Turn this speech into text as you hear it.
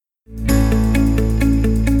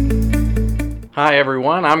Hi,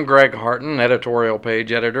 everyone. I'm Greg Harton, editorial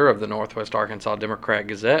page editor of the Northwest Arkansas Democrat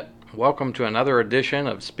Gazette. Welcome to another edition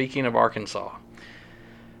of Speaking of Arkansas.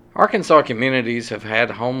 Arkansas communities have had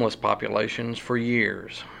homeless populations for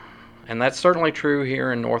years, and that's certainly true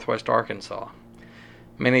here in Northwest Arkansas.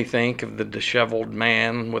 Many think of the disheveled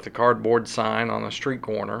man with a cardboard sign on a street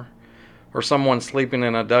corner, or someone sleeping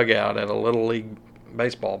in a dugout at a Little League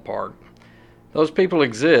baseball park. Those people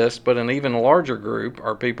exist, but an even larger group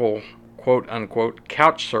are people quote unquote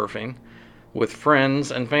couch surfing with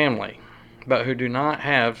friends and family, but who do not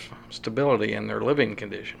have stability in their living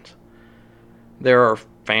conditions. There are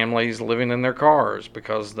families living in their cars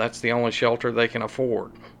because that's the only shelter they can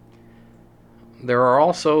afford. There are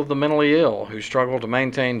also the mentally ill who struggle to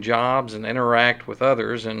maintain jobs and interact with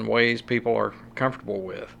others in ways people are comfortable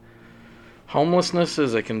with. Homelessness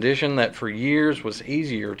is a condition that for years was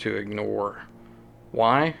easier to ignore.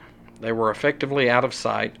 Why? They were effectively out of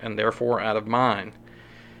sight and therefore out of mind.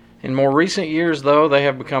 In more recent years, though, they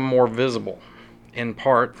have become more visible, in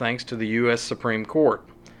part thanks to the U.S. Supreme Court.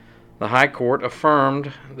 The High Court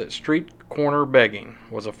affirmed that street corner begging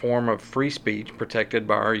was a form of free speech protected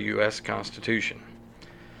by our U.S. Constitution.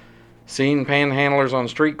 Seeing panhandlers on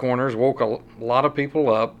street corners woke a lot of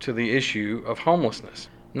people up to the issue of homelessness,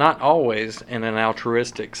 not always in an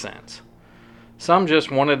altruistic sense. Some just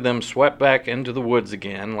wanted them swept back into the woods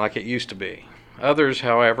again like it used to be. Others,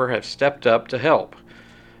 however, have stepped up to help.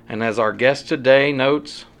 And as our guest today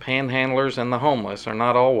notes, panhandlers and the homeless are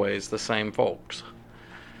not always the same folks.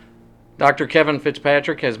 Dr. Kevin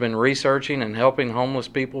Fitzpatrick has been researching and helping homeless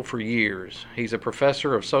people for years. He's a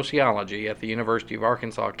professor of sociology at the University of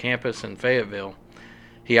Arkansas campus in Fayetteville.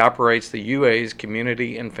 He operates the UA's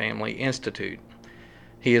Community and Family Institute.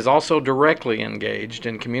 He is also directly engaged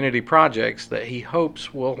in community projects that he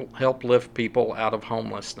hopes will help lift people out of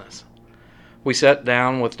homelessness. We sat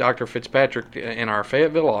down with Dr. Fitzpatrick in our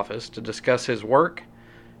Fayetteville office to discuss his work,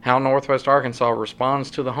 how Northwest Arkansas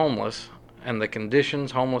responds to the homeless, and the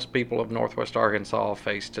conditions homeless people of Northwest Arkansas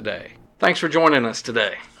face today. Thanks for joining us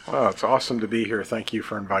today. Well, it's awesome to be here. Thank you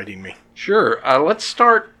for inviting me. Sure. Let's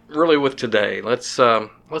start really with today. Let's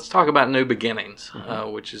talk about New Beginnings,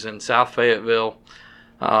 which is in South Fayetteville.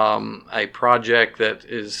 A project that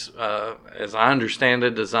is, as I understand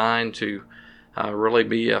it, designed to really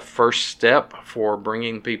be a first step for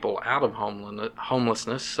bringing people out of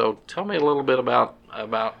homelessness. So tell me a little bit about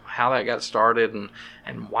how that got started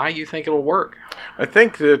and why you think it'll work. I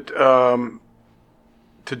think that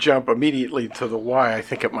to jump immediately to the why I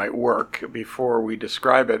think it might work before we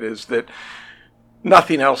describe it is that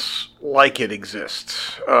nothing else like it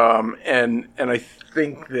exists. And I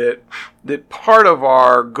think that part of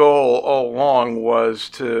our goal all along was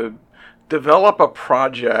to develop a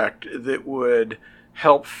project that would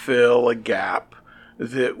help fill a gap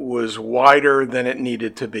that was wider than it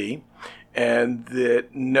needed to be, and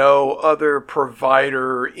that no other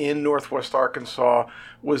provider in Northwest Arkansas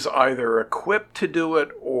was either equipped to do it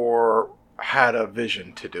or had a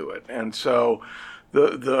vision to do it. And so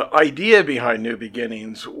the idea behind New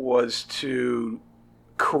Beginnings was to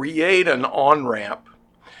create an on-ramp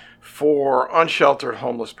for unsheltered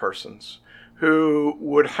homeless persons who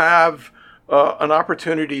would have an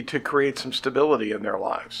opportunity to create some stability in their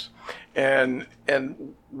lives. And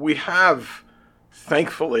we have,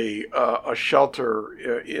 thankfully, a shelter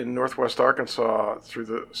in Northwest Arkansas through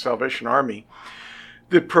the Salvation Army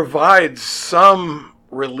that provides some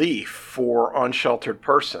relief for unsheltered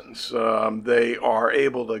persons. They are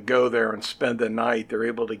able to go there and spend the night. They're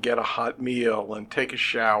able to get a hot meal and take a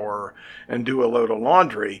shower and do a load of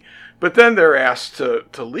laundry. But then they're asked to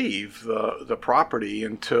leave the property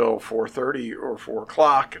until 4:30 or 4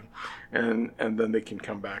 o'clock, and then they can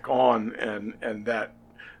come back on, and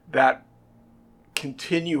that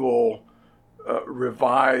continual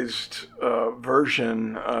revised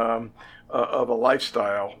version of a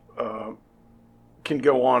lifestyle can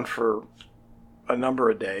go on for a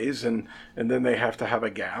number of days, and then they have to have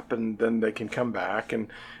a gap, and then they can come back, and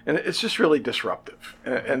it's just really disruptive.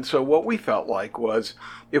 And so what we felt like was,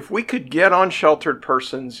 if we could get unsheltered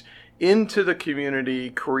persons into the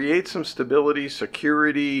community, create some stability,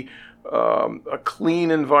 security, a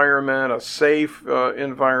clean environment, a safe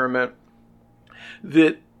environment,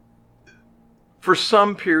 that for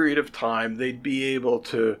some period of time they'd be able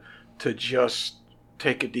to just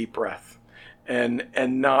take a deep breath and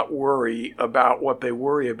not worry about what they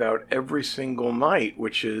worry about every single night,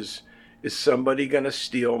 which is somebody going to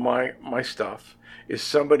steal my stuff? Is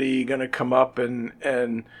somebody going to come up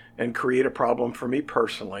and create a problem for me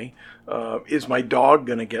personally? Is my dog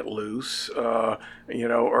going to get loose?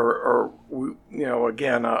 Again,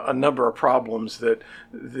 a number of problems that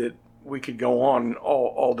we could go on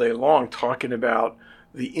all day long talking about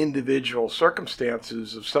the individual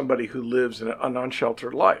circumstances of somebody who lives an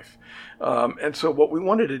unsheltered life. And so what we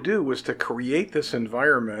wanted to do was to create this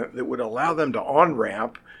environment that would allow them to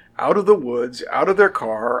on-ramp out of the woods, out of their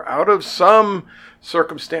car, out of some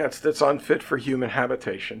circumstance that's unfit for human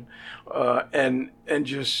habitation, and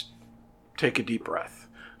just take a deep breath,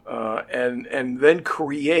 and then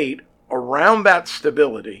create around that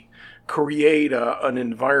stability, create an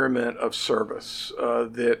environment of service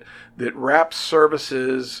that wraps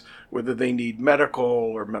services, whether they need medical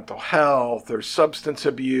or mental health or substance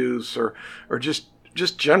abuse or just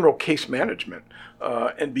general case management,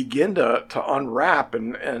 and begin to unwrap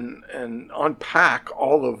and unpack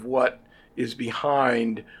all of what is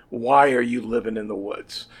behind why are you living in the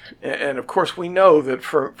woods. And of course we know that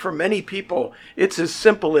for many people it's as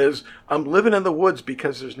simple as I'm living in the woods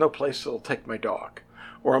because there's no place that'll take my dog,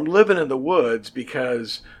 or I'm living in the woods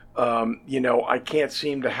because I can't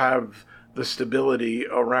seem to have the stability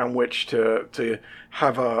around which to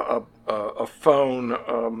have a phone,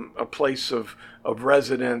 a place of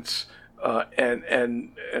residence,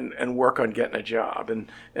 and work on getting a job. And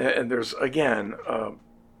there's again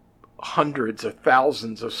hundreds of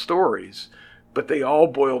thousands of stories, but they all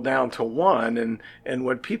boil down to one. And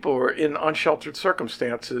when people are in unsheltered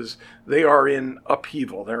circumstances, they are in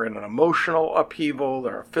upheaval. They're in an emotional upheaval.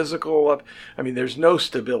 They're a physical there's no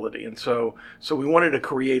stability. And so we wanted to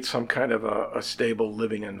create some kind of a stable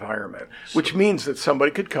living environment, which means that somebody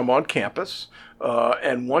could come on campus,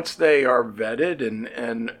 and once they are vetted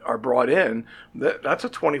and are brought in, that's a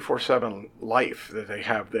 24/7 life that they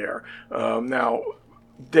have there. Now,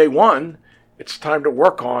 day one, it's time to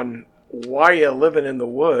work on why you're living in the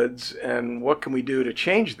woods and what can we do to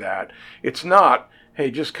change that. It's not,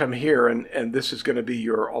 hey, just come here and this is going to be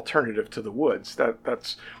your alternative to the woods.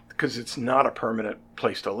 That's because it's not a permanent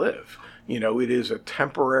place to live. It is a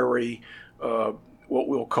temporary, what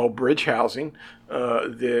we'll call bridge housing,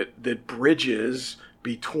 that bridges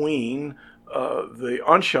between the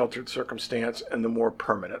unsheltered circumstance and the more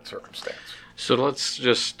permanent circumstance. So let's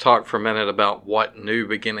just talk for a minute about what New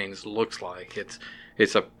Beginnings looks like.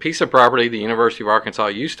 It's a piece of property the University of Arkansas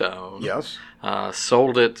used to own. Yes.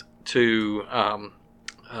 Sold it to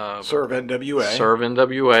Serve NWA. Serve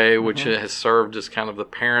NWA, which has served as kind of the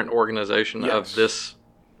parent organization of this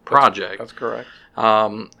project. That's correct.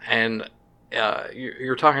 And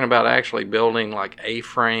you're talking about actually building like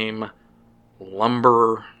A-frame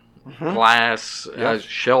lumber, glass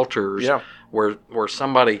shelters where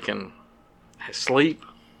somebody can sleep,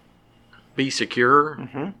 be secure,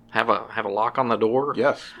 have a lock on the door.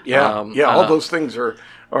 Yes. All those things are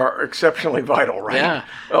exceptionally vital, right? Yeah.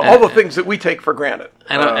 All the things that we take for granted.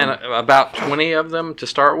 And about 20 of them to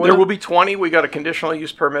start with? There will be 20. We got a conditional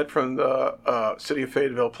use permit from the City of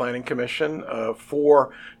Fayetteville Planning Commission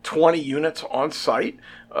for 20 units on site.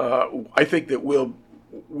 I think that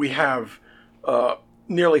we have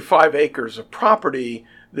nearly 5 acres of property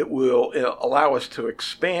that will allow us to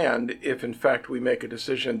expand if, in fact, we make a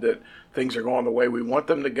decision that things are going the way we want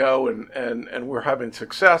them to go and we're having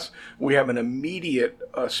success. We have an immediate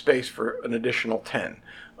space for an additional 10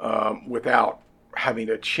 without having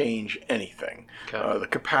to change anything. Okay. The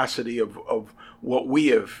capacity of what we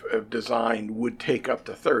have designed would take up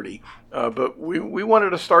to 30, but we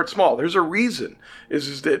wanted to start small. There's a reason,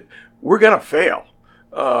 is that we're going to fail.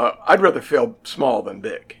 I'd rather fail small than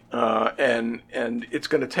big, and it's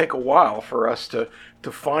going to take a while for us to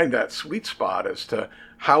find that sweet spot as to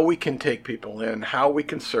how we can take people in, how we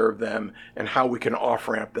can serve them, and how we can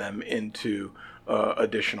off-ramp them into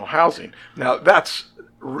additional housing. Now,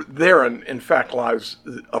 therein, in fact, lies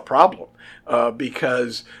a problem,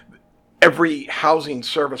 because every housing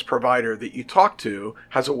service provider that you talk to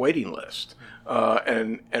has a waiting list,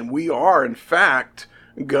 and we are, in fact,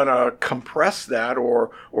 gonna compress that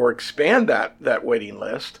or expand that waiting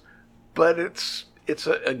list, but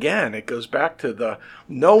again, it goes back to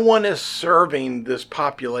no one is serving this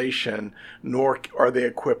population, nor are they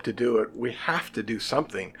equipped to do it. We have to do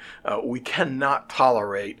something. We cannot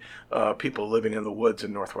tolerate people living in the woods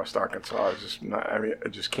in Northwest Arkansas. I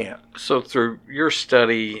just can't. So through your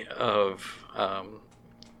study of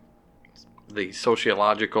the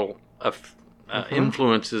sociological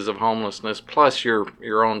influences of homelessness, plus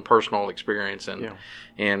your own personal experience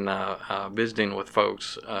in visiting with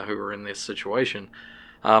folks who are in this situation,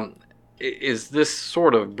 is this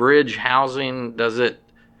sort of bridge housing, does it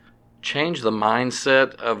change the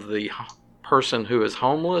mindset of the person who is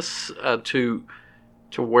homeless to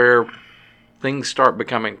where things start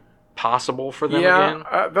becoming possible for them again?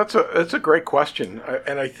 That's a great question,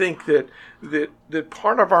 and I think that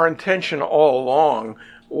part of our intention all along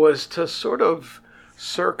was to sort of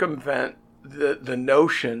circumvent the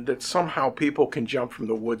notion that somehow people can jump from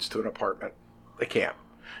the woods to an apartment. They can't,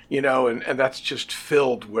 and that's just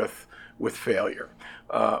filled with failure.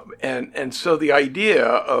 And so the idea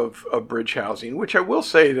of bridge housing, which I will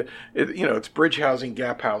say that it's bridge housing,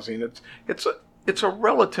 gap housing. It's a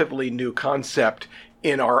relatively new concept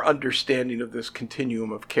in our understanding of this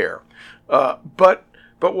continuum of care. But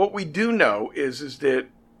what we do know is that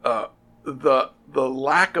the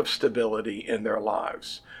lack of stability in their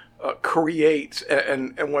lives creates,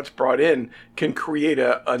 and once brought in, can create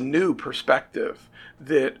a new perspective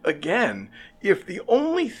that, again, if the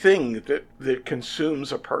only thing that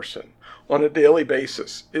consumes a person on a daily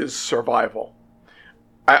basis is survival,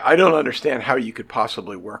 I don't understand how you could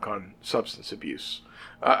possibly work on substance abuse.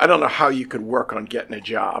 I don't know how you could work on getting a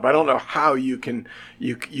job. I don't know how you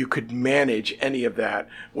could manage any of that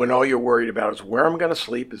when all you're worried about is where I'm going to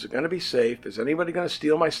sleep. Is it going to be safe? Is anybody going to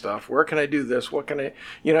steal my stuff? Where can I do this? What can I,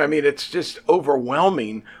 it's just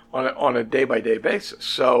overwhelming on a day by day basis.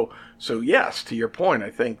 So yes, to your point,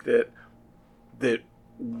 I think that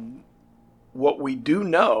what we do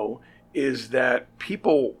know is that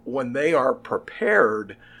people, when they are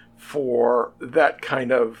prepared for that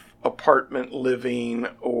kind of apartment living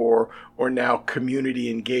or now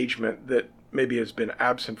community engagement that maybe has been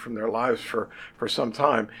absent from their lives for some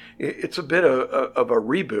time, it's a bit of a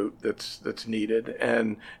reboot that's needed,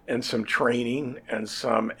 and some training and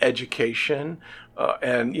some education,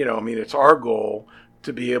 and it's our goal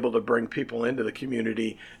to be able to bring people into the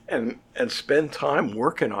community and spend time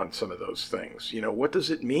working on some of those things. What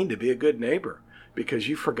does it mean to be a good neighbor? Because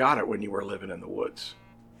you forgot it when you were living in the woods.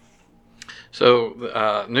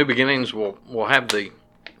 So New Beginnings will have the,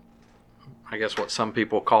 I guess what some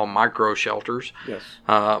people call micro shelters. Yes.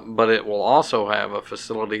 But it will also have a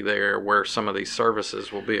facility there where some of these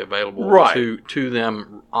services will be available to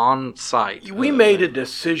them on site. We made a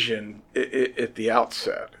decision at the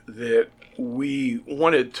outset that we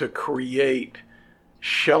wanted to create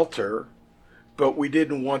shelter, but we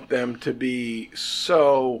didn't want them to be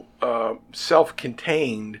so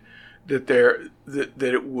self-contained that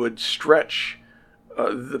it would stretch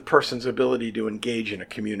the person's ability to engage in a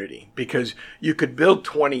community. Because you could build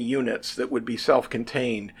 20 units that would be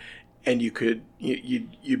self-contained, and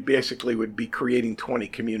you basically would be creating 20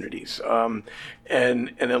 communities.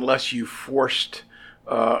 And unless you forced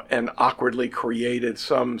and awkwardly created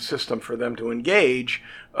some system for them to engage,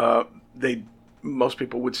 most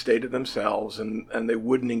people would stay to themselves and they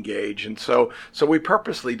wouldn't engage. And so we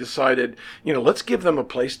purposely decided, let's give them a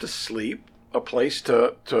place to sleep, a place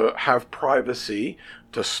to have privacy,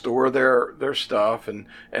 to store their stuff,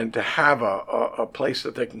 and to have a place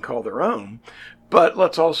that they can call their own. But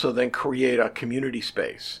let's also then create a community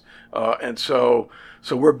space. And so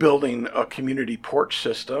we're building a community porch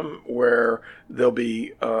system where there'll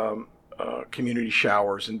be community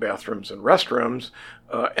showers and bathrooms and restrooms,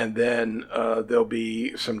 and then there'll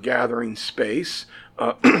be some gathering space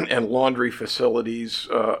and laundry facilities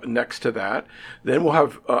next to that. Then we'll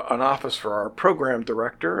have an office for our program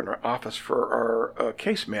director and an office for our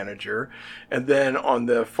case manager. And then on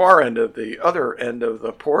the other end of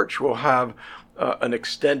the porch, we'll have an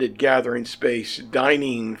extended gathering space,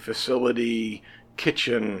 dining facility,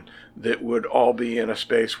 kitchen that would all be in a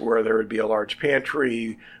space where there would be a large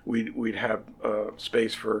pantry. We'd have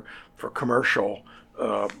space for commercial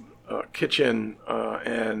kitchen,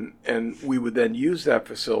 and we would then use that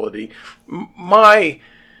facility. My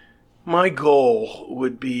goal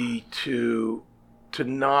would be to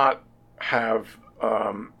not have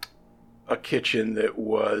a kitchen that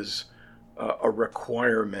was a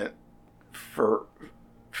requirement for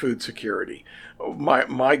food security.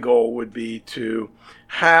 My goal would be to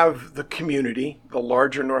have the community, the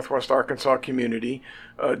larger Northwest Arkansas community,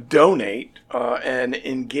 donate and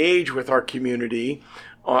engage with our community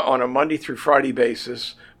on a Monday through Friday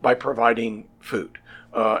basis by providing food.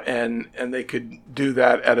 And they could do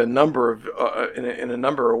that at in a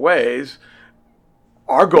number of ways.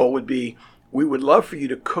 Our goal would be, we would love for you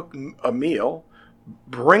to cook a meal,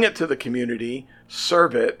 bring it to the community,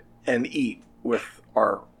 serve it, and eat with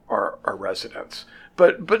our residents.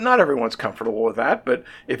 But not everyone's comfortable with that. But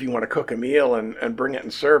if you want to cook a meal and bring it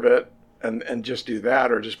and serve it and just do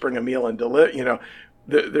that, or just bring a meal and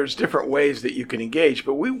there's different ways that you can engage.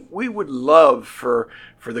 But we would love for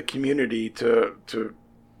the community to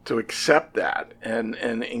accept that and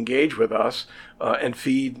engage with us and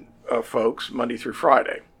feed folks Monday through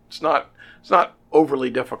Friday. It's not overly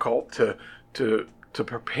difficult to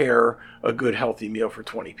prepare a good, healthy meal for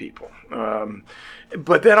 20 people.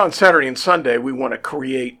 But then on Saturday and Sunday, we want to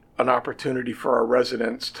create an opportunity for our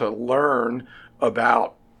residents to learn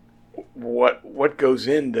about what goes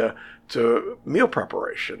into meal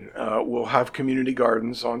preparation. We'll have community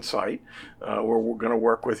gardens on site where we're going to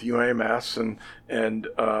work with UAMS and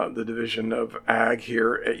the Division of Ag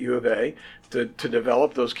here at U of A to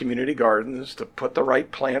develop those community gardens, to put the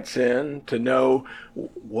right plants in, to know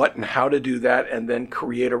what and how to do that, and then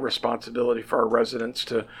create a responsibility for our residents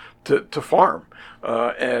to farm.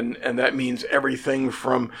 And that means everything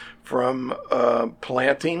from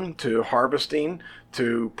planting to harvesting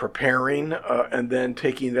to preparing, and then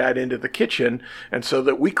taking that into the kitchen, and so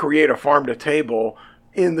that we create a farm to table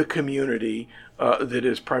in the community that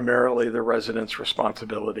is primarily the residents'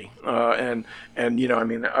 responsibility. And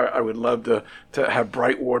I would love to have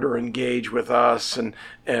Brightwater engage with us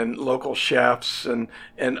and local chefs and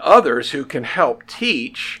others who can help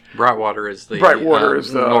teach. Brightwater is the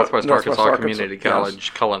Northwest Arkansas Community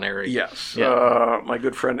College culinary. Yes. Yeah. My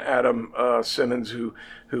good friend Adam Simmons,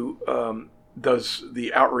 who does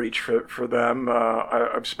the outreach for them.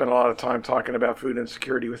 I've spent a lot of time talking about food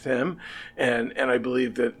insecurity with him, and I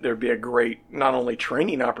believe that there'd be a great not only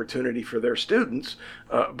training opportunity for their students,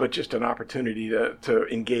 but just an opportunity to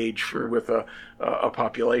engage with a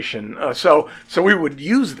population. So we would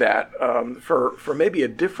use that for maybe a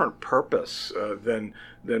different purpose than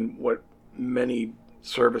what many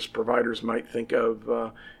service providers might think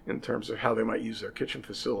of in terms of how they might use their kitchen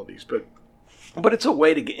facilities, but it's a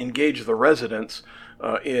way to engage the residents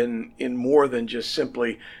in more than just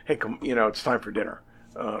simply, hey, it's time for dinner.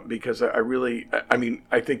 Because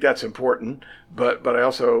I think that's important, but I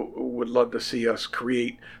also would love to see us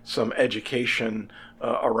create some education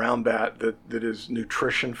around that is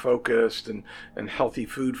nutrition focused and healthy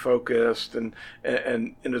food focused and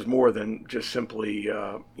is more than just simply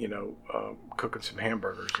cooking some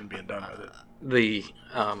hamburgers and being done with it.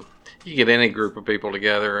 You get any group of people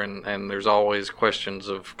together and there's always questions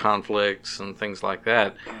of conflicts and things like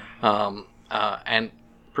that, and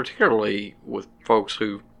particularly with folks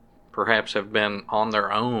who perhaps have been on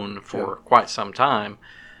their own for quite some time.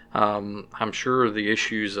 I'm sure the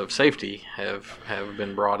issues of safety have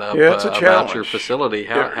been brought up it's a about your facility.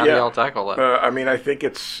 How do y'all tackle that? I think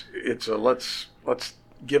it's let's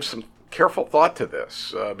give some careful thought to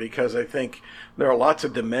this because I think there are lots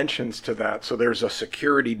of dimensions to that. So there's a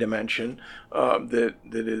security dimension that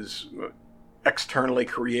is externally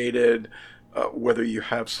created, whether you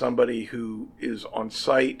have somebody who is on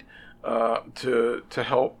site to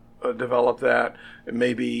help develop that,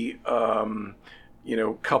 maybe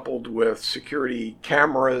coupled with security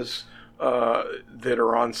cameras that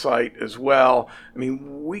are on site as well. I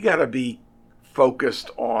mean, we got to be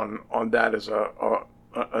focused on that as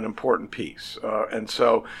an important piece, and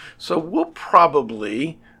so we'll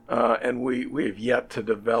probably. And we have yet to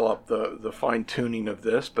develop the fine tuning of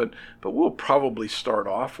this, but we'll probably start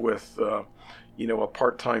off with a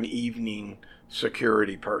part-time evening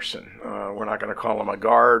security person. We're not going to call them a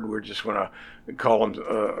guard. We're just going to call them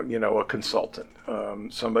a consultant,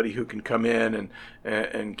 somebody who can come in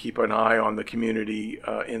and keep an eye on the community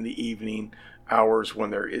in the evening hours when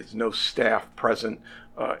there is no staff present.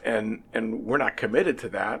 And we're not committed to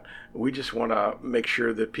that. We just want to make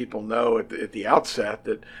sure that people know at the outset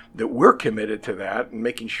that we're committed to that and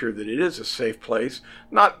making sure that it is a safe place,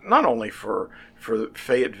 not only for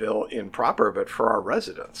Fayetteville in proper, but for our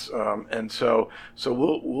residents. And so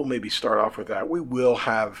we'll maybe start off with that. We will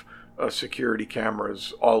have security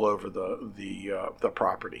cameras all over the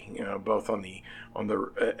property, both on the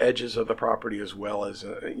edges of the property as well as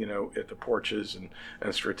at the porches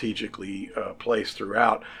and strategically placed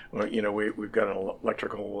throughout. We've got an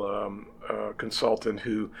electrical consultant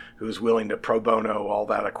who is willing to pro bono all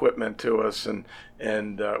that equipment to us, and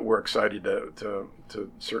we're excited to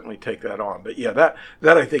certainly take that on. But yeah,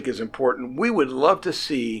 that I think is important. We would love to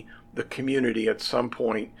see the community at some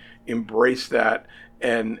point embrace that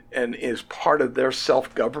and as part of their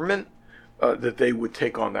self-government, that they would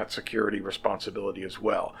take on that security responsibility as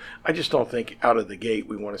well. I just don't think out of the gate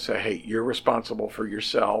we want to say, hey, you're responsible for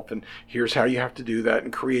yourself and here's how you have to do that,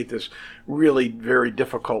 and create this really very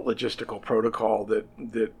difficult logistical protocol that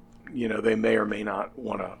they may or may not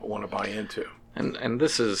want to buy into. And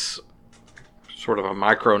this is sort of a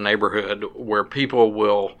micro neighborhood where people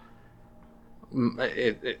will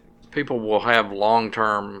have a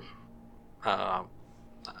long-term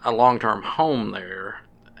home there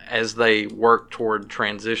as they work toward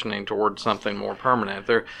transitioning towards something more permanent.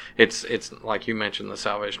 It's like you mentioned, the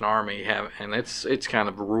Salvation Army and it's kind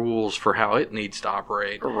of rules for how it needs to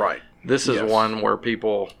operate. Right. This is one where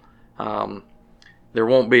people, there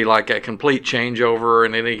won't be like a complete changeover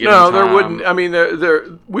in any given time. No, there wouldn't. I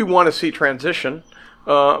mean, we want to see transition,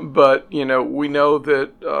 but we know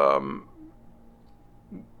that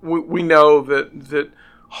we know that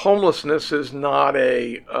homelessness is not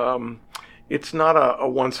it's not a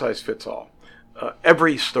one size fits all.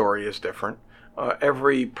 Every story is different.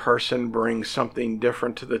 Every person brings something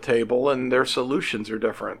different to the table, and their solutions are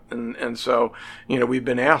different. And so, we've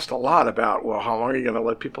been asked a lot about, well, how long are you going to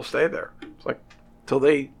let people stay there? It's like till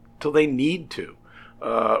they need to.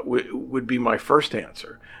 Would be my first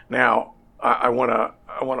answer. Now, I want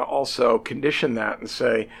to also condition that and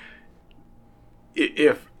say,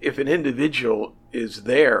 if an individual is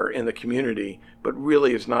there in the community but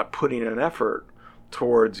really is not putting an effort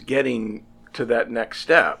towards getting to that next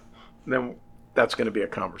step, then that's going to be a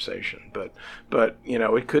conversation. But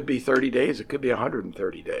it could be 30 days, it could be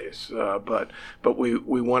 130 days. But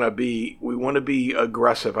we want to be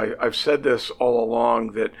aggressive. I've said this all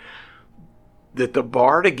along that the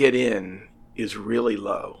bar to get in is really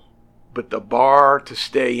low, but the bar to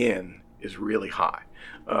stay in is really high.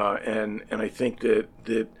 And I think that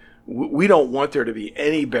we don't want there to be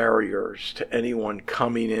any barriers to anyone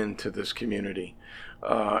coming into this community.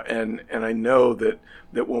 And I know that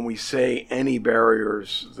when we say any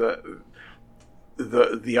barriers,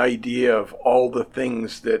 the idea of all the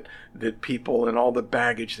things that people and all the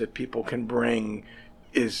baggage that people can bring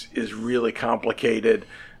is really complicated.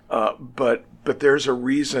 But there's a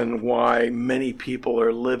reason why many people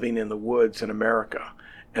are living in the woods in America,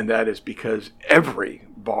 and that is because every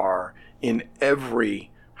bar in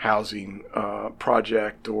every housing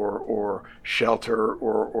project or shelter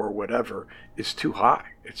or whatever is too high.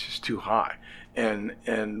 It's just too high,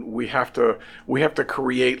 and we have to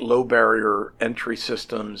create low barrier entry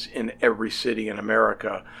systems in every city in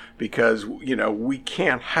America, because we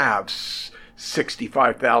can't have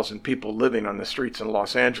 65,000 people living on the streets in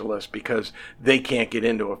Los Angeles because they can't get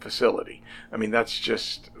into a facility. I mean, there's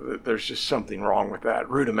just something wrong with that,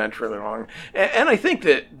 rudimentarily wrong. And I think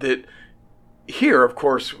that here, of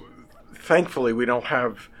course, thankfully we don't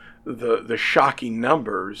have the shocking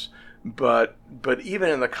numbers, but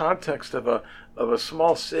even in the context of a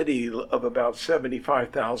small city of about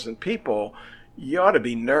 75,000 people, you ought to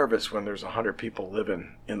be nervous when there's 100 people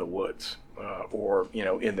living in the woods. Or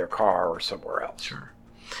in their car or somewhere else. Sure.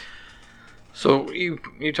 So you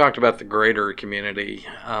talked about the greater community.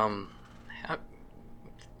 From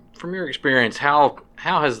your experience, how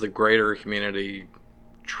has the greater community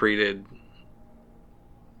treated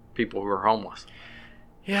people who are homeless?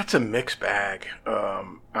 Yeah, it's a mixed bag.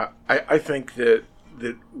 I think that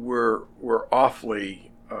we're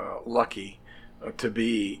awfully lucky to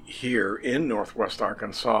be here in Northwest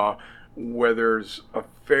Arkansas, where there's a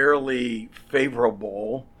fairly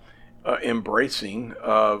favorable embracing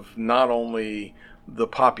of not only the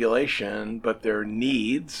population but their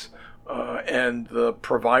needs and the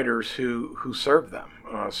providers who serve them.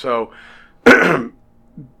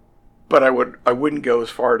 But I wouldn't go as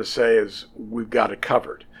far to say as we've got it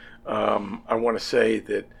covered. I want to say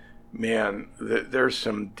that, man, there's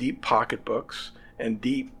some deep pocketbooks and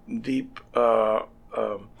deep the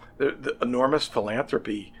enormous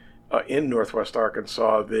philanthropy in Northwest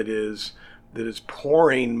Arkansas that is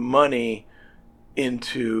pouring money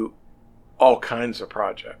into all kinds of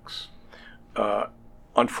projects.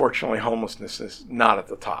 Unfortunately, homelessness is not at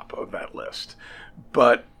the top of that list.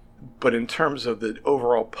 But in terms of the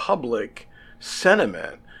overall public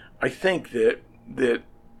sentiment, I think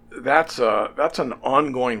that's an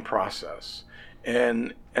ongoing process.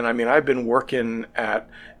 And I mean, I've been working at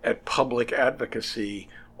public advocacy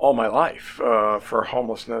all my life for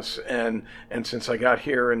homelessness, and since I got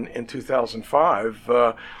here in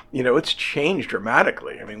 2005, it's changed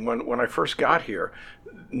dramatically. I mean, when I first got here,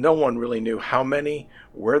 no one really knew how many,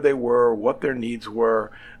 where they were, what their needs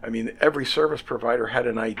were. I mean, every service provider had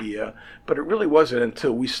an idea, but it really wasn't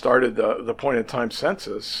until we started the point-in-time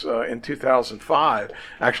census in 2005.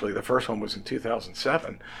 Actually, the first one was in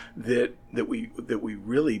 2007 that we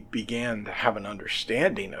really began to have an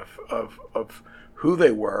understanding of who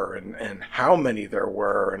they were and how many there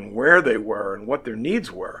were and where they were and what their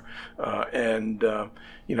needs were. I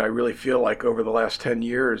really feel like over the last 10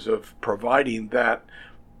 years of providing that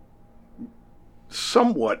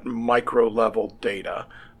somewhat micro level data,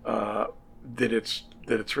 that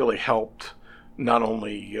it's really helped not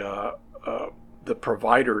only the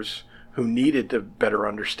providers who needed to better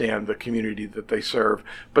understand the community that they serve,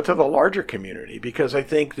 but to the larger community, because I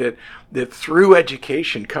think that through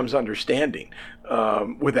education comes understanding.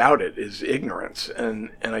 Without it is ignorance,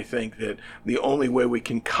 and I think that the only way we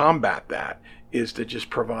can combat that is to just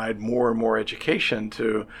provide more and more education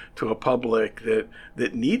to a public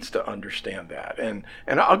that needs to understand that. And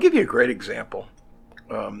I'll give you a great example.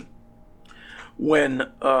 When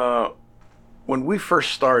when we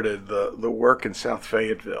first started the work in South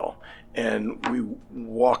Fayetteville and we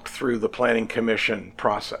walked through the Planning Commission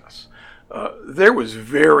process, there was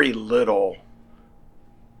very little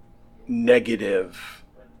negative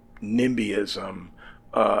NIMBYism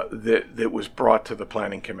that was brought to the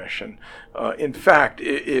Planning Commission. In fact,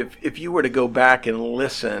 if you were to go back and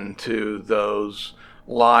listen to those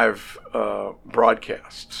live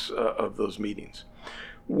broadcasts of those meetings,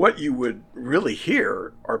 what you would really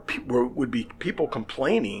hear would be people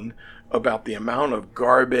complaining about the amount of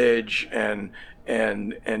garbage and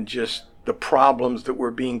just the problems that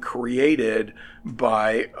were being created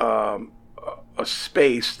by a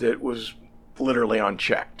space that was literally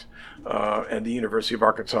unchecked. And the University of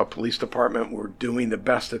Arkansas Police Department were doing the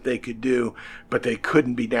best that they could do, but they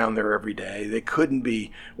couldn't be down there every day. They couldn't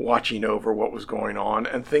be watching over what was going on,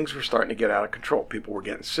 and things were starting to get out of control. People were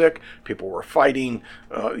getting sick. People were fighting.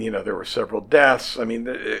 There were several deaths. I mean,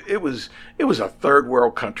 it was a third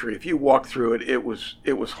world country. If you walked through it, it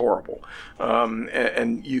was horrible.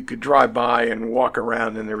 And you could drive by and walk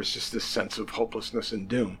around, and there was just this sense of hopelessness and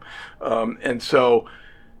doom. And so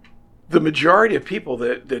the majority of people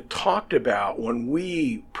that talked about when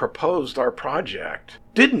we proposed our project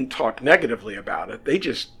didn't talk negatively about it. They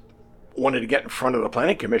just wanted to get in front of the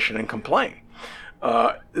Planning Commission and complain.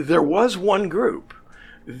 There was one group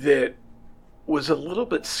that was a little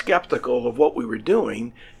bit skeptical of what we were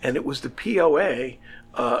doing, and it was the POA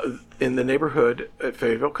in the neighborhood at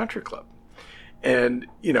Fayetteville Country Club. And,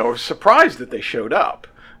 I was surprised that they showed up,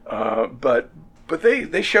 but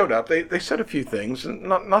they showed up. They said a few things, and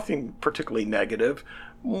nothing particularly negative,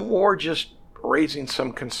 more just raising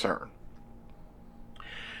some concern.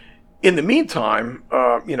 In the meantime,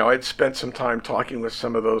 I'd spent some time talking with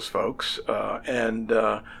some of those folks, and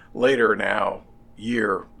later now,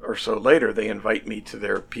 year or so later, they invite me to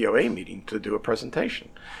their POA meeting to do a presentation.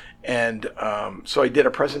 And so I did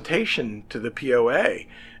a presentation to the POA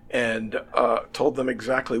and told them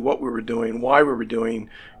exactly what we were doing, why we were doing,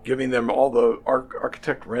 giving them all the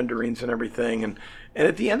architect renderings and everything. And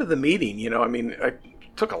at the end of the meeting, I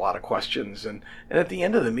took a lot of questions. And at the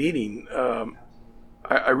end of the meeting,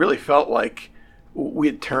 I really felt like we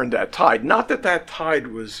had turned that tide. Not that tide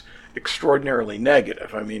was extraordinarily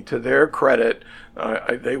negative. I mean, to their credit,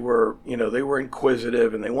 they were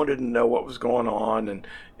inquisitive and they wanted to know what was going on.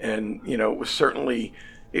 And it was certainly,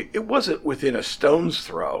 it wasn't within a stone's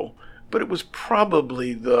throw, but it was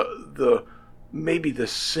probably maybe the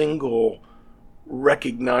single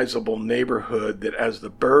recognizable neighborhood that, as the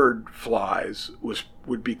bird flies,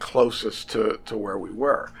 would be closest to where we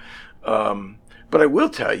were. But I will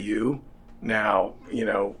tell you now,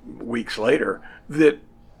 weeks later, that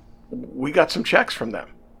we got some checks from them.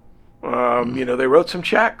 They wrote some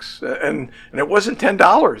checks, and it wasn't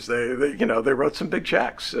 $10. They wrote some big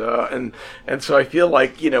checks, and so I feel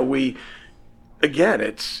like again,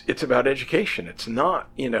 it's about education. It's not,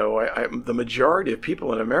 the majority of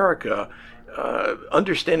people in America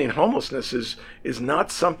understanding homelessness is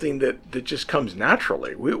not something that just comes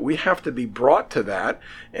naturally. We have to be brought to that,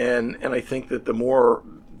 and I think that the more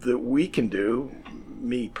that we can do,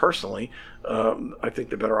 me personally, I think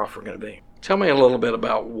the better off we're going to be. Tell me a little bit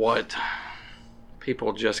about what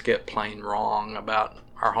people just get plain wrong about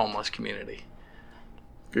our homeless community.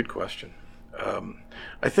 Good question.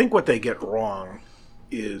 I think what they get wrong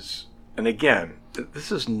is, and again,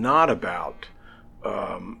 this is not about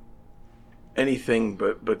anything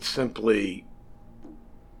but simply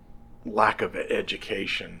lack of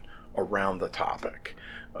education around the topic.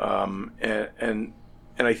 And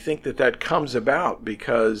I think that comes about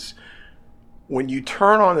because when you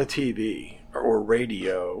turn on the TV or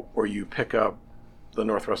radio, or you pick up the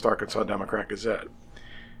Northwest Arkansas Democrat-Gazette,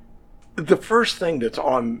 the first thing that's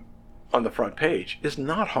on the front page is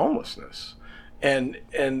not homelessness. And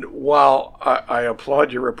while I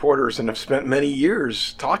applaud your reporters and have spent many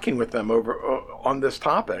years talking with them on this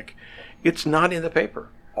topic, it's not in the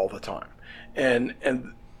paper all the time, and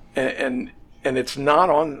it's not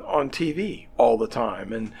on TV all the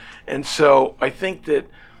time, and so I think that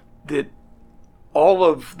all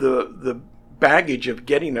of the baggage of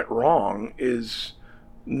getting it wrong is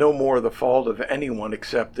no more the fault of anyone,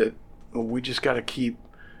 except that we just got to keep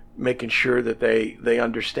making sure that they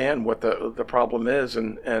understand what the problem is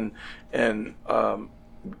and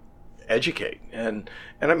educate. And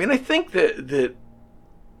I mean, I think that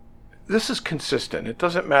this is consistent. It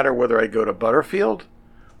doesn't matter whether I go to Butterfield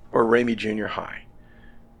or Ramey Junior High.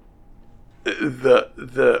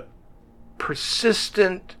 The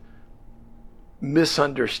persistent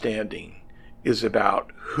misunderstanding is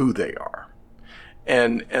about who they are.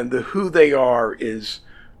 And the who they are is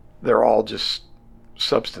they're all just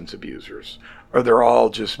substance abusers, or they're all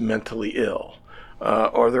just mentally ill,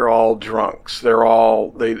 or they're all drunks. They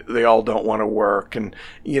all don't want to work, and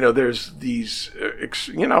there's these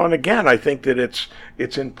and again, I think that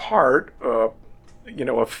it's in part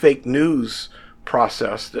a fake news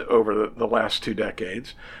process that over the last 2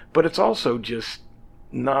 decades, but it's also just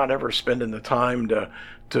not ever spending the time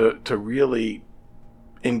to really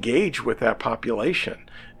engage with that population.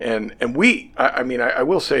 And I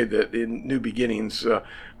will say that in New Beginnings,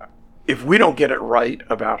 if we don't get it right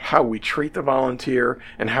about how we treat the volunteer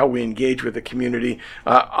and how we engage with the community,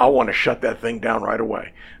 I'll want to shut that thing down right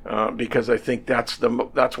away, because I think that's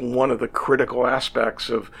one of the critical aspects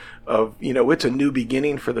of it's a new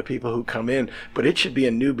beginning for the people who come in, but it should be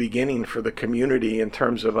a new beginning for the community in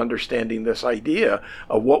terms of understanding this idea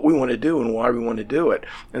of what we want to do and why we want to do it.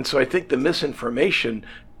 And so I think the misinformation,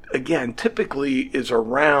 again, typically is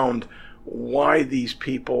around why these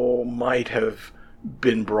people might have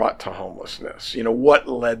been brought to homelessness. What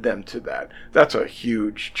led them to that? That's a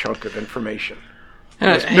huge chunk of information.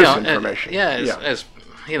 It's misinformation. As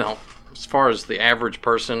as far as the average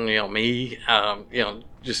person, me,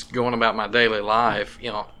 just going about my daily life,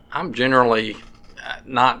 I'm generally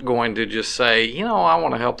not going to just say, I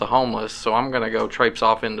want to help the homeless, so I'm going to go traipse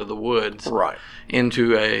off into the woods, right,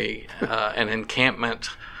 into an encampment,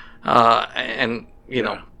 and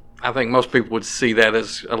I think most people would see that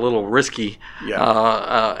as a little risky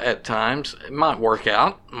at times. It might work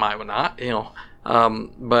out, might not,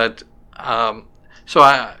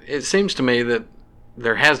 it seems to me that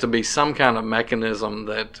there has to be some kind of mechanism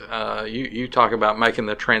that you talk about making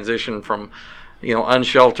the transition from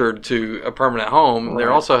unsheltered to a permanent home. Right.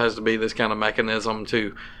 There also has to be this kind of mechanism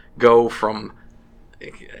to go from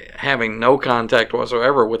having no contact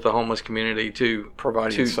whatsoever with the homeless community to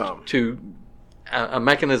providing some to a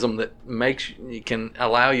mechanism that can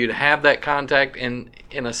allow you to have that contact in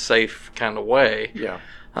a safe kind of way.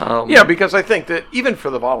 Because I think that even for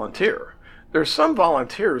the volunteer, there's some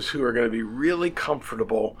volunteers who are going to be really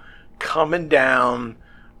comfortable coming down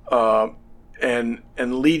and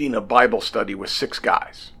leading a Bible study with 6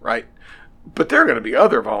 guys, right? But there are going to be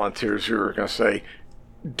other volunteers who are going to say,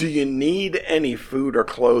 do you need any food or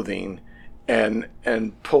clothing, and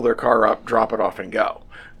pull their car up, drop it off, and go.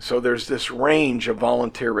 So there's this range of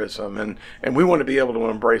volunteerism, and we want to be able to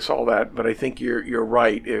embrace all that. But I think you're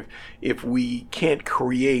right. If we can't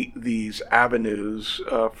create these avenues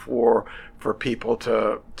for people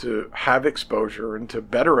to have exposure and to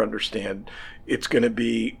better understand, it's going to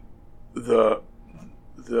be the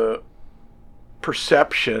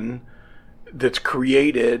perception that's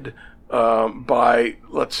created by,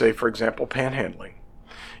 let's say, for example, panhandling.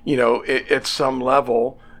 At some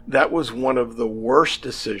level, that was one of the worst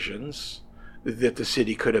decisions that the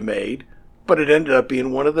city could have made, but it ended up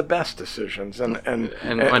being one of the best decisions.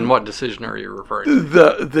 And what decision are you referring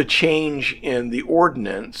to? The change in the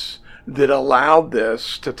ordinance that allowed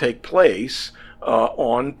this to take place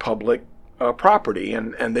on public property,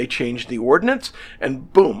 and they changed the ordinance,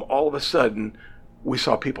 and boom, all of a sudden we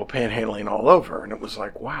saw people panhandling all over, and it was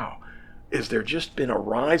like, wow. Is there just been a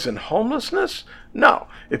rise in homelessness? No.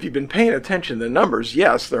 If you've been paying attention to the numbers,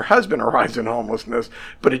 yes, there has been a rise in homelessness,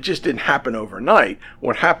 but it just didn't happen overnight.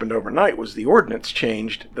 What happened overnight was the ordinance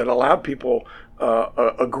changed that allowed people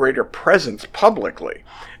a greater presence publicly.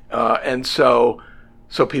 And so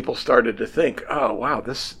people started to think, oh, wow,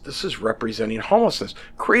 this is representing homelessness.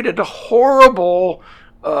 Created a horrible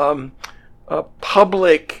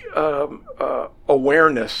public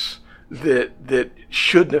awareness that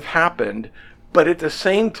shouldn't have happened, but at the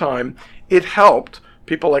same time, it helped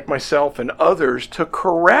people like myself and others to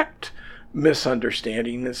correct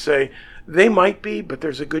misunderstanding and say, they might be, but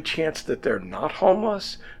there's a good chance that they're not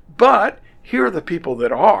homeless, but here are the people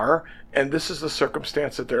that are, and this is the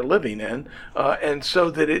circumstance that they're living in, and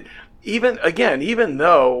so that even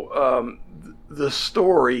though the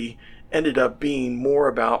story ended up being more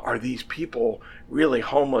about, are these people really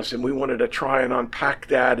homeless? And we wanted to try and unpack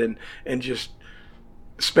that and just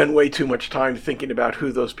spend way too much time thinking about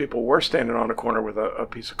who those people were standing on a corner with a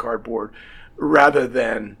piece of cardboard, rather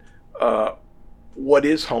than what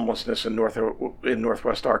is homelessness in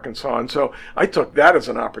Northwest Arkansas. And so I took that as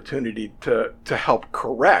an opportunity to help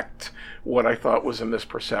correct what I thought was a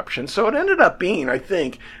misperception. So it ended up being, I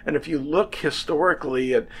think, and if you look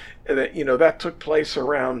historically at that took place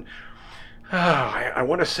around, I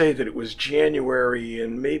want to say that it was January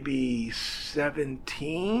in maybe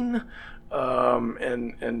 17,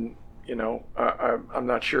 I'm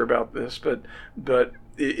not sure about this, but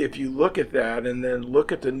if you look at that and then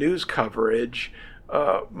look at the news coverage,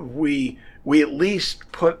 we at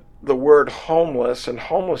least put the word homeless and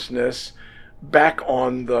homelessness back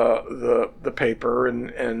on the paper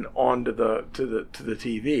and onto the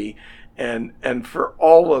TV, and for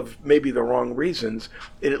all of maybe the wrong reasons,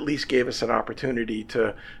 it at least gave us an opportunity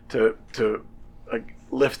to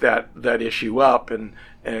lift that issue up and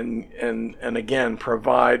again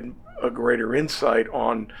provide a greater insight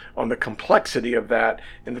on the complexity of that,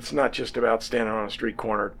 and it's not just about standing on a street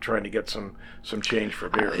corner trying to get some change for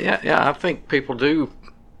beer. Yeah, I think people do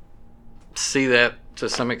see that to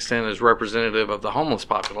some extent as representative of the homeless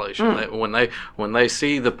population. That when they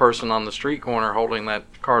see the person on the street corner holding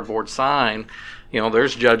that cardboard sign,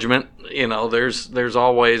 there's judgment. There's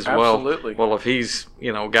always Absolutely. well if he's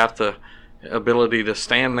got the ability to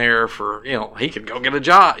stand there for he could go get a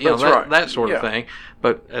job, That's right. that sort of thing.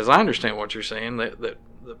 But as I understand what you're saying, that the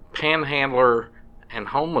panhandler and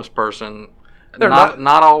homeless person, they're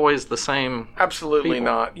not always the same. Absolutely people.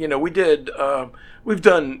 not. We've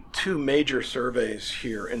done 2 major surveys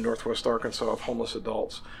here in Northwest Arkansas of homeless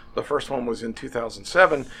adults. The first one was in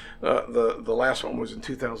 2007. The last one was in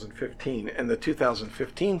 2015. And the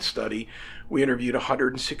 2015 study, we interviewed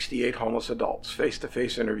 168 homeless adults,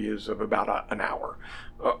 face-to-face interviews of about an hour.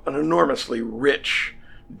 An enormously rich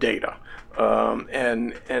data.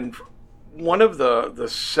 And one of the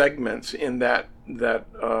segments in that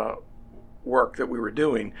work that we were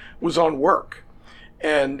doing was on work.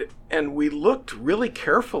 And we looked really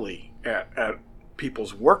carefully at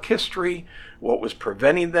people's work history, what was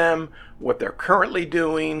preventing them, what they're currently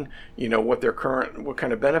doing, what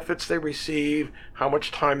kind of benefits they receive, how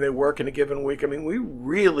much time they work in a given week. I mean, we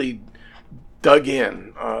really dug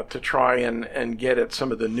in to try and get at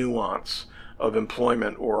some of the nuance of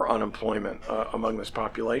employment or unemployment among this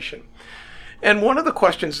population. And one of the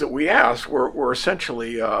questions that we asked were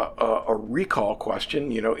essentially a recall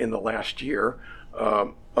question, in the last year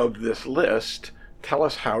of this list. Tell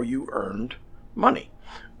us how you earned money.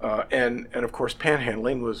 And of course,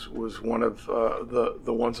 panhandling was one of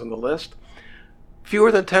the ones on the list.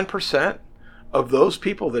 Fewer than 10% of those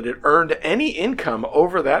people that had earned any income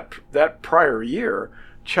over that prior year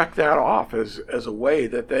checked that off as a way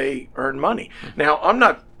that they earn money. Now, I'm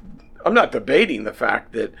not debating the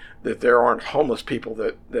fact that there aren't homeless people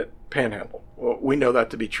that panhandle. Well, we know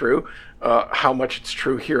that to be true. How much it's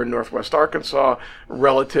true here in Northwest Arkansas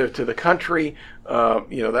relative to the country,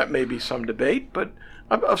 that may be some debate, but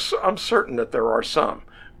I'm certain that there are some.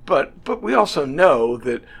 But we also know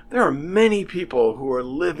that there are many people who are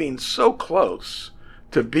living so close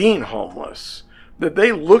to being homeless that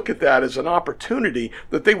they look at that as an opportunity,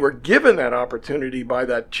 that they were given that opportunity by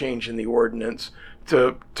that change in the ordinance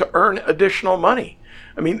to earn additional money.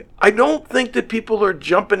 I mean, I don't think that people are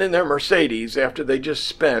jumping in their Mercedes after they just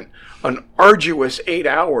spent an arduous 8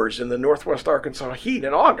 hours in the Northwest Arkansas heat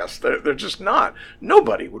in August. They're just not.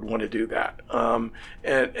 Nobody would want to do that.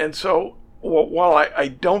 And so while I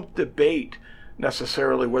don't debate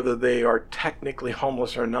necessarily whether they are technically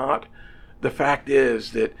homeless or not, the fact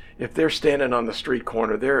is that if they're standing on the street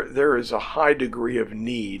corner, there is a high degree of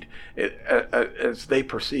need as they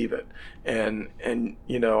perceive it. And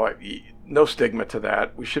no stigma to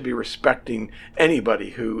that. We should be respecting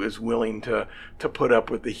anybody who is willing to put up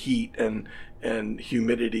with the heat and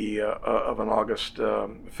humidity of an August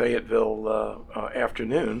Fayetteville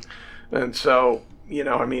afternoon. And so,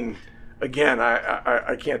 again,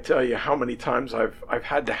 I can't tell you how many times I've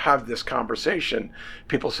had to have this conversation.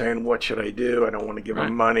 People saying, "What should I do? I don't want to give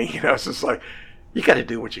them money." It's just like, you got to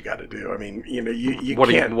do what you got to do. I mean, you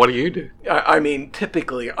can't. What do you do? I mean,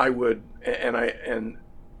 typically I would,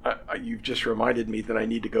 you've just reminded me that I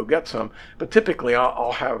need to go get some. But typically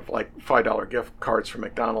I'll have like $5 gift cards from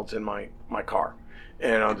McDonald's in my car,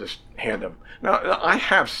 and I'll just hand them. Now I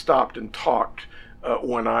have stopped and talked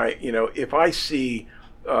when if I see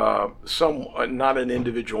not an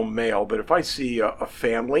individual male, but if I see a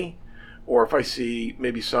family, or if I see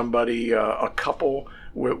maybe somebody, a couple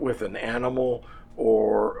with an animal,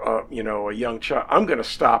 or a young child, I'm going to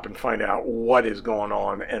stop and find out what is going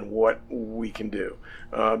on and what we can do,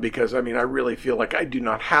 because I really feel like I do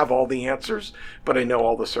not have all the answers, but I know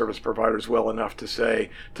all the service providers well enough to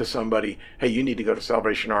say to somebody, "Hey, you need to go to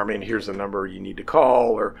Salvation Army, and here's the number you need to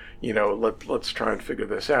call," or let's try and figure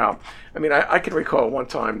this out. I can recall one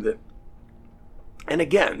time that, and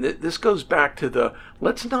again, this goes back to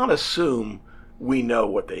let's not assume we know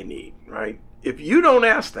what they need, right? If you don't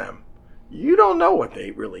ask them, you don't know what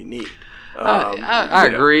they really need. I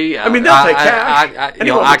agree. They'll take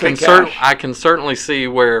cash. I can certainly see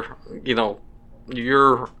where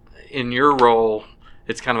you're in your role.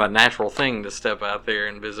 It's kind of a natural thing to step out there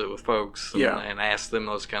and visit with folks and ask them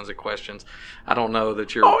those kinds of questions. I don't know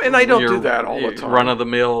that you're. Oh, and I don't do that all the time. Run of the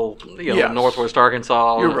mill, Yes. Northwest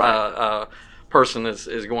Arkansas. You're right. person is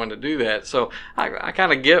going to do that. So I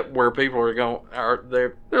kind of get where people are going.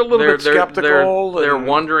 They're a little bit skeptical. They're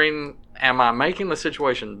wondering, am I making the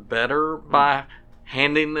situation better by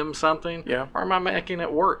handing them something? Yeah. Or am I making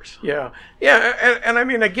it worse? Yeah. Yeah. And I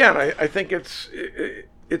mean, again, I think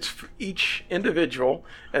it's for each individual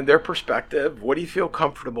and their perspective. What do you feel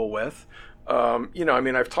comfortable with? You know, I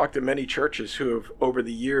mean, I've talked to many churches who have, over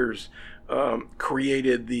the years,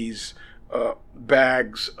 created these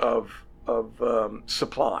bags of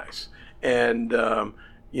supplies, and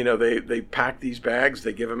you know, they pack these bags,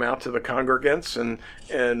 they give them out to the congregants,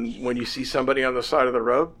 and when you see somebody on the side of the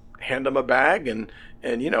road, hand them a bag, and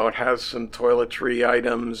you know, it has some toiletry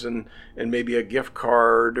items and maybe a gift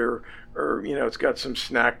card, or you know, it's got some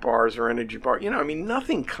snack bars or energy bar. You know, I mean,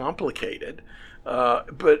 nothing complicated,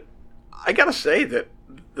 but I gotta say that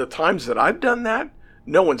the times that I've done that,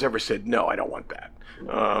 no one's ever said, no, I don't want that.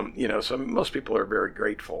 You know, so most people are very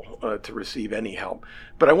grateful to receive any help.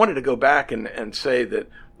 But I wanted to go back and say that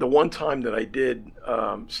the one time that I did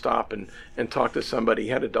stop and talk to somebody, he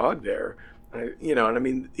had a dog there, you know, and I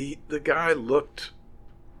mean, the guy looked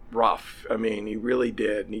rough. I mean, he really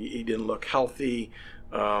did. And he didn't look healthy.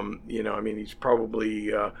 You know, I mean, he's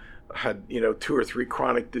probably had, you know, 2 or 3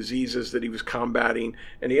 chronic diseases that he was combating,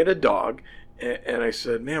 and he had a dog. And I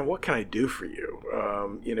said, man, what can I do for you?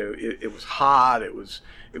 You know, it was hot. It was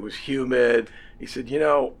humid. He said, you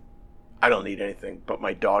know, I don't need anything, but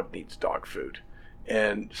my dog needs dog food.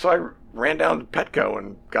 And so I ran down to Petco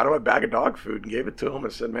and got him a bag of dog food and gave it to him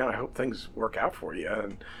and said, man, I hope things work out for you.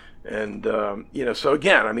 And you know, so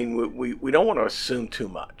again, I mean, we don't want to assume too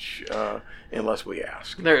much unless we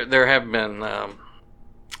ask. There have been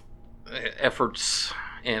efforts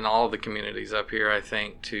in all of the communities up here, I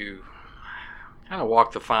think, to kind of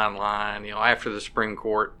walk the fine line. You know, after the Supreme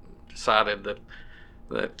Court decided that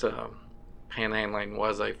panhandling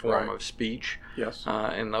was a form of speech, yes,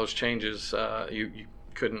 and those changes, you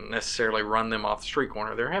couldn't necessarily run them off the street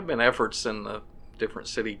corner. There have been efforts in the different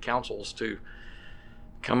city councils to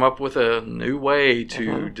come up with a new way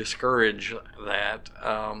to discourage that.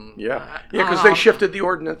 Because they shifted the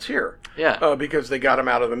ordinance here. Yeah, because they got them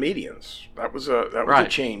out of the medians. That was a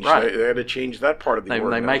change. Right. They had to change that part of the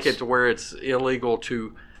ordinance. They make it to where it's illegal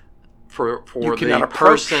for the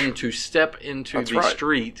person to step into the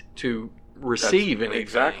street to receive anything.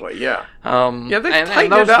 Exactly. Yeah. They've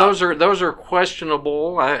tightened it up. Those are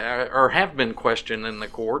questionable, or have been questioned in the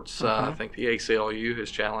courts. I think the ACLU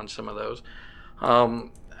has challenged some of those.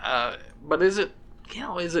 But is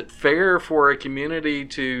it fair for a community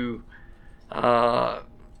to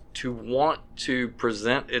want to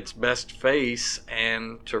present its best face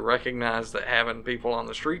and to recognize that having people on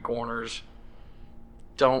the street corners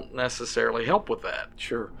don't necessarily help with that?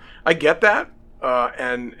 Sure, I get that,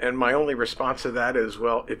 and my only response to that is,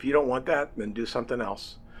 well, if you don't want that, then do something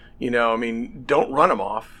else. You know, I mean, don't run them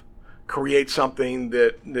off. Create something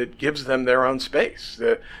that gives them their own space.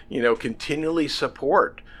 That, you know, continually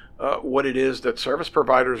support what it is that service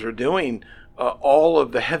providers are doing, all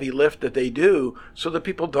of the heavy lift that they do, so that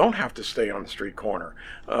people don't have to stay on the street corner,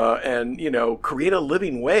 and, you know, create a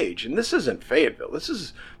living wage. And this isn't Fayetteville. This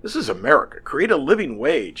is America. Create a living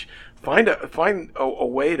wage. Find a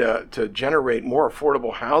way to generate more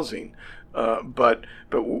affordable housing. But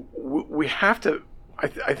we have to.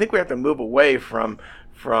 I think we have to move away from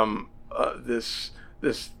this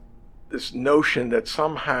notion that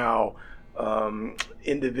somehow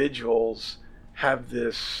individuals have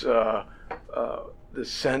this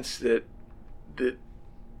sense that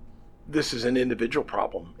this is an individual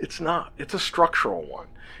problem. It's not. It's a structural one.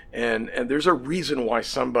 And there's a reason why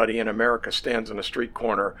somebody in America stands on a street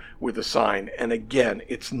corner with a sign. And again,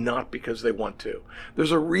 it's not because they want to.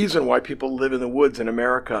 There's a reason why people live in the woods in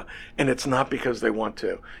America, and it's not because they want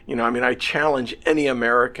to. You know, I mean, I challenge any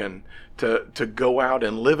American to go out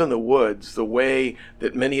and live in the woods the way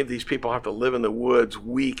that many of these people have to live in the woods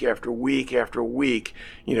week after week after week,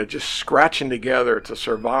 you know, just scratching together to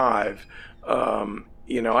survive.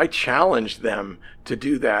 You know, I challenge them to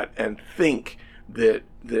do that and think that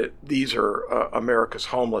these are America's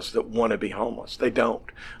homeless that want to be homeless. They don't.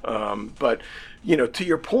 But, you know, to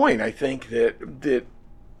your point, I think that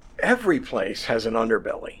every place has an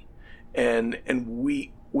underbelly, and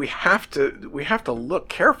we have to look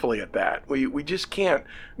carefully at that. We just can't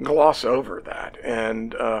gloss over that.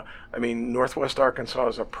 And I mean, Northwest Arkansas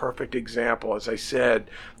is a perfect example. As I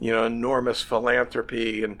said, you know, enormous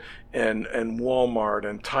philanthropy and Walmart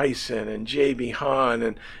and Tyson and J.B.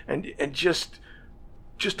 Hunt and just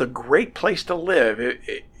a great place to live.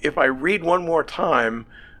 If I read one more time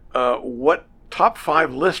what top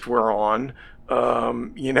 5 list we're on,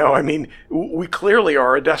 you know, I mean, we clearly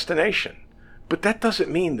are a destination. But that doesn't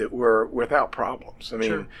mean that we're without problems. I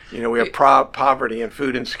mean, Sure. we have poverty and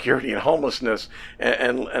food insecurity and homelessness,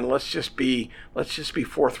 and let's just be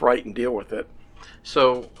forthright and deal with it.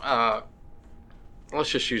 So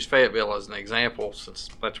let's just use Fayetteville as an example, since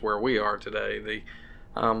that's where we are today.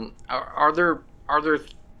 Are there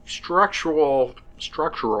structural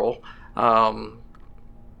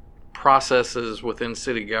processes within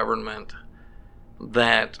city government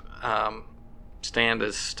that stand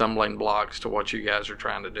as stumbling blocks to what you guys are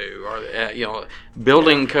trying to do? Or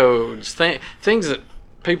building codes, things that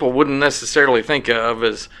people wouldn't necessarily think of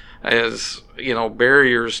as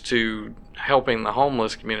barriers to helping the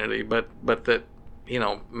homeless community, but that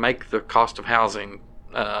make the cost of housing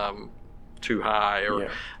too high? Or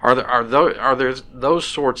are there those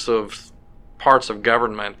sorts of parts of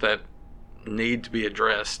government that need to be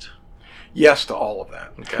addressed? Yes to all of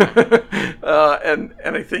that. Okay.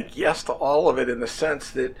 And I think yes to all of it in the sense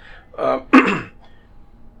that,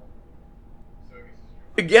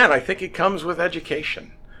 again, I think it comes with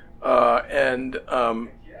education. We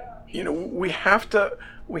have to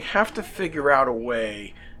figure out a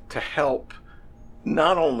way to help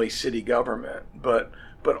not only city government, but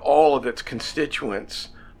all of its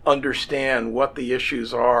constituents understand what the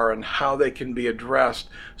issues are and how they can be addressed,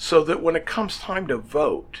 so that when it comes time to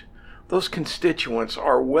vote, those constituents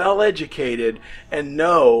are well educated and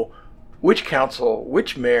know which council,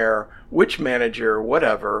 which mayor, which manager,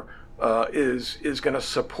 whatever, is going to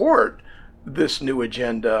support this new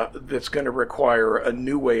agenda that's going to require a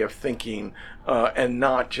new way of thinking, and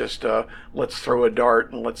not just let's throw a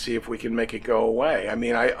dart and let's see if we can make it go away. I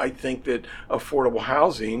mean, I think that affordable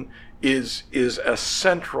housing is a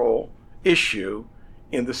central issue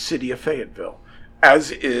in the city of Fayetteville,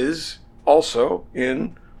 as is also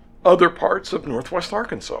in other parts of Northwest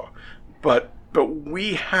Arkansas. But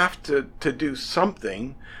we have to do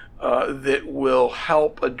something that will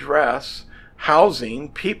help address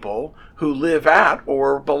housing people who live at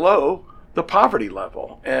or below the poverty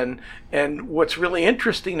level. And what's really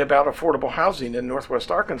interesting about affordable housing in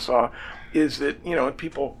Northwest Arkansas is that,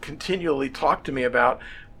 people continually talk to me about,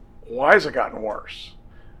 why has it gotten worse?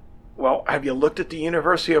 Well, have you looked at the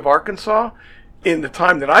University of Arkansas? In the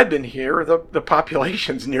time that I've been here, the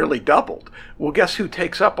population's nearly doubled. Well, guess who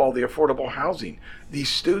takes up all the affordable housing? These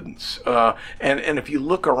students. And if you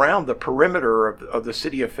look around the perimeter of the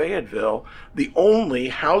city of Fayetteville, the only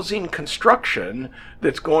housing construction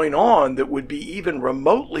that's going on that would be even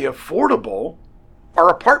remotely affordable are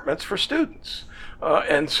apartments for students.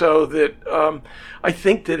 And so that I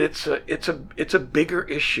think that it's a bigger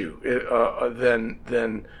issue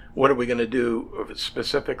than what are we going to do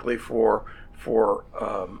specifically for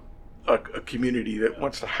a community that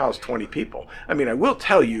wants to house 20 people. I mean, I will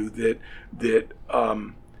tell you that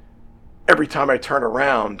every time I turn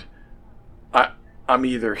around, I'm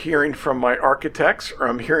either hearing from my architects, or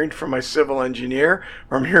I'm hearing from my civil engineer,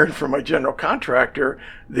 or I'm hearing from my general contractor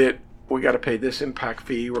that we got to pay this impact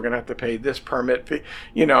fee, we're going to have to pay this permit fee.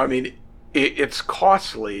 It's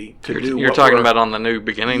costly to do. You're talking about on the New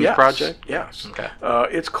Beginnings project? Yes. Okay.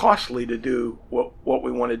 It's costly to do what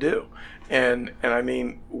we want to do. And I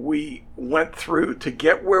mean, we went through to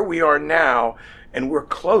get where we are now, and we're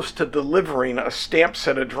close to delivering a stamped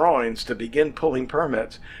set of drawings to begin pulling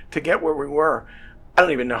permits. To get where we were, I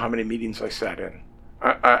don't even know how many meetings I sat in.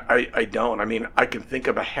 I don't. I mean, I can think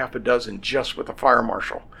of a half a dozen just with the fire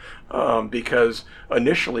marshal, because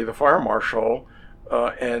initially the fire marshal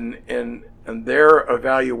and their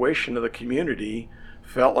evaluation of the community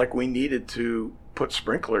felt like we needed to put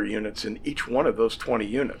sprinkler units in each one of those 20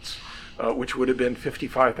 units, which would have been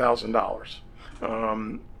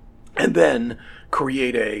 $55,000, and then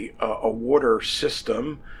create a water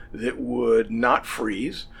system that would not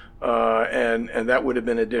freeze, and that would have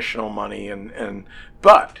been additional money.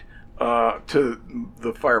 But to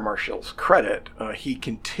the fire marshal's credit, he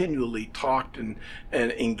continually talked and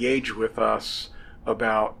engaged with us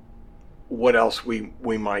about what else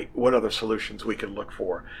what other solutions we could look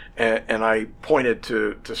for. And I pointed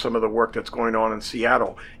to some of the work that's going on in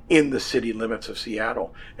Seattle, in the city limits of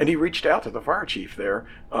Seattle. And he reached out to the fire chief there,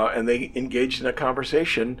 and they engaged in a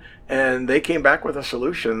conversation, and they came back with a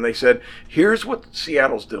solution. They said, here's what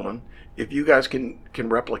Seattle's doing. If you guys can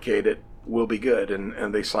replicate it, we'll be good.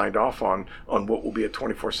 And they signed off on what will be a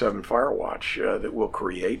 24/7 fire watch that we'll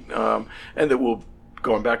create, and that will,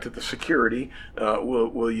 going back to the security,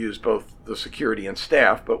 we'll use both the security and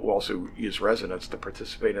staff, but we'll also use residents to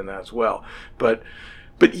participate in that as well. But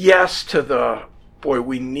yes to the boy,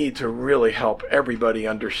 we need to really help everybody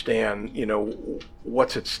understand,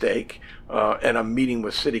 what's at stake. And I'm meeting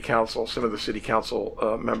with city council, some of the city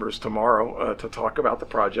council members tomorrow to talk about the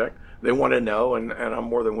project. They want to know, and I'm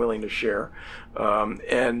more than willing to share.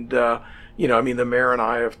 The mayor and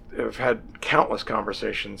I have had countless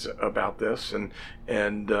conversations about this, and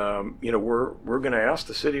we're going to ask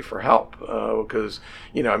the city for help because,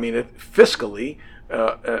 fiscally,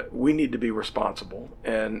 we need to be responsible,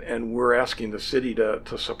 and we're asking the city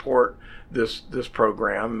to support this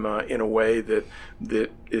program in a way that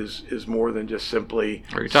is more than just simply.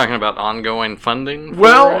 Are you talking about ongoing funding?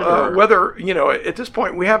 Whether at this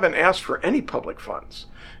point we haven't asked for any public funds.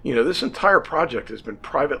 This entire project has been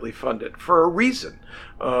privately funded for a reason,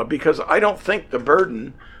 because I don't think the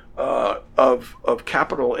burden of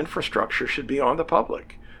capital infrastructure should be on the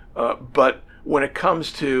public. But when it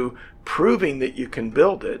comes to proving that you can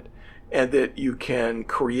build it and that you can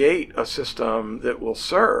create a system that will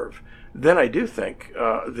serve, then I do think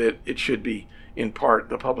that it should be in part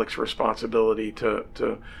the public's responsibility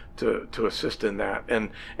to assist in that.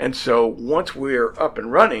 And so once we're up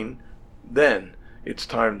and running, then it's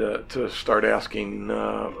time to start asking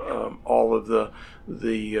all of the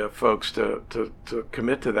folks to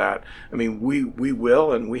commit to that. I mean, we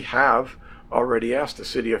will, and we have already asked the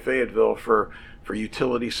city of Fayetteville for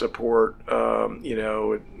utility support,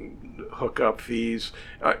 hookup fees,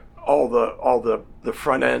 all the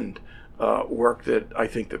front end work that I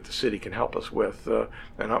think that the city can help us with,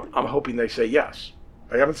 and I'm hoping they say yes.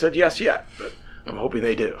 I haven't said yes yet, but I'm hoping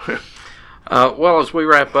they do. Well, as we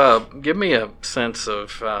wrap up, give me a sense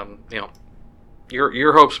of,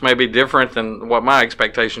 your hopes may be different than what my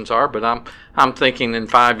expectations are, but I'm thinking in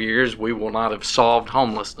 5 years we will not have solved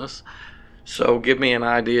homelessness. So give me an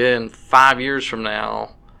idea in 5 years from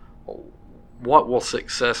now, what will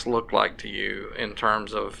success look like to you in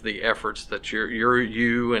terms of the efforts that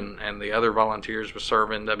you and the other volunteers with Serve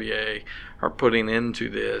NWA are putting into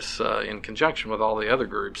this in conjunction with all the other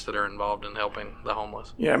groups that are involved in helping the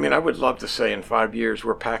homeless? Yeah, I would love to say in 5 years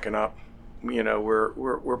we're packing up.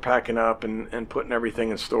 We're packing up and putting everything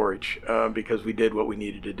in storage because we did what we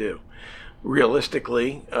needed to do.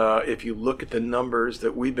 Realistically, if you look at the numbers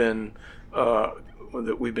that we've been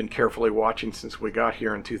carefully watching since we got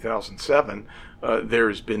here in 2007,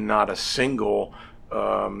 there's been not a single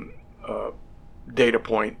data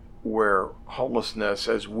point where homelessness,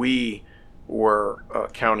 as we were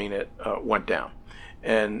counting it, went down.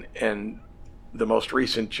 And the most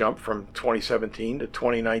recent jump from 2017 to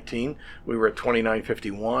 2019, we were at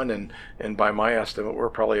 2,951, and by my estimate, we're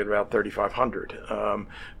probably at about 3,500.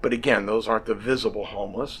 But again, those aren't the visible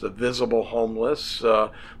homeless. The visible homeless,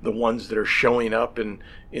 the ones that are showing up in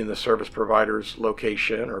the service provider's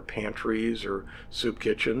location or pantries or soup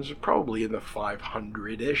kitchens, are probably in the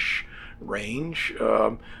 500-ish range.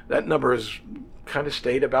 That number has kind of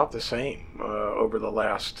stayed about the same over the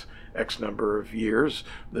last X number of years.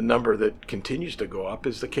 The number that continues to go up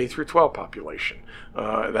is the K through 12 population.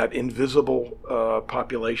 That invisible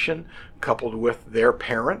population, coupled with their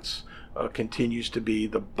parents, continues to be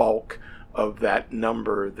the bulk of that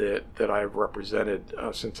number that I've represented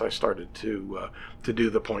since I started to do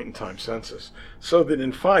the point-in-time census. So that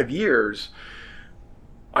in 5 years,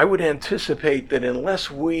 I would anticipate that unless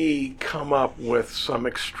we come up with some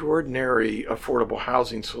extraordinary affordable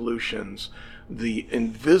housing solutions, the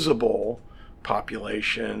invisible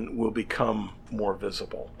population will become more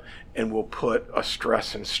visible and will put a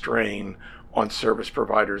stress and strain on service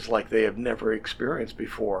providers like they have never experienced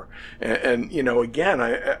before. And again,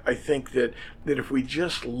 I think that if we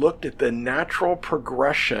just looked at the natural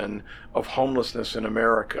progression of homelessness in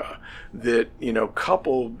America, that,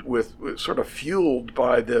 coupled with sort of fueled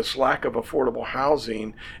by this lack of affordable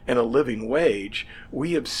housing and a living wage,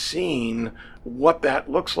 we have seen what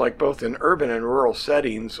that looks like both in urban and rural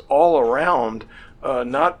settings all around,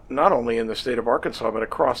 not only in the state of Arkansas, but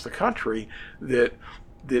across the country, that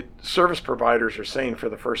service providers are saying for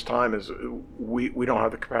the first time is we don't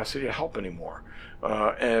have the capacity to help anymore.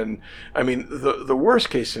 The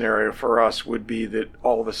worst case scenario for us would be that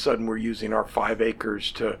all of a sudden we're using our 5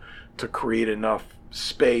 acres to create enough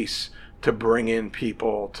space to bring in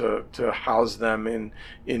people, to house them in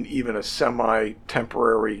even a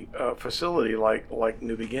semi-temporary facility like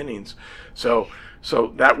New Beginnings. So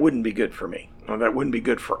that wouldn't be good for me. That wouldn't be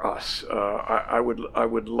good for us. I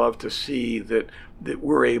would love to see that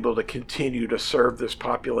we're able to continue to serve this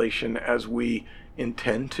population as we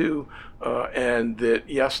intend to, and that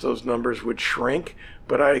yes, those numbers would shrink,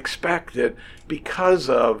 but I expect that because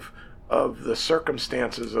of the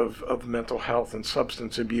circumstances of mental health and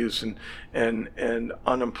substance abuse and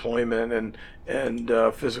unemployment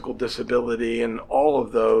and physical disability and all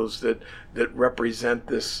of those that represent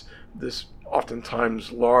this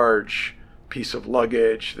oftentimes large piece of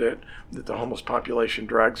luggage that the homeless population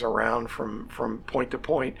drags around from point to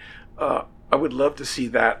point. I would love to see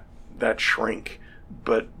that shrink,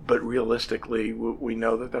 but realistically, we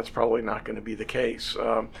know that that's probably not going to be the case.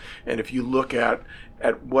 And if you look at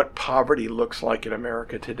what poverty looks like in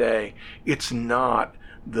America today, it's not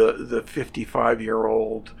the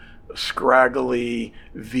 55-year-old scraggly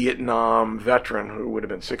Vietnam veteran who would have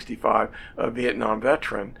been 65, a Vietnam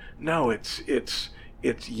veteran. No, it's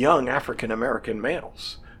young African American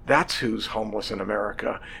males. That's who's homeless in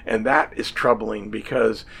America, and that is troubling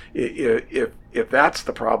because if that's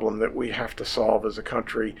the problem that we have to solve as a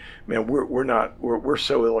country, man, we're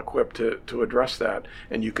so ill-equipped to address that,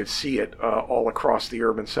 and you could see it all across the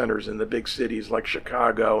urban centers in the big cities like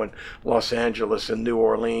Chicago and Los Angeles and New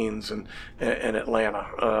Orleans and Atlanta,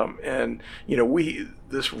 and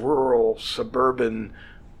this rural suburban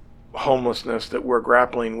homelessness that we're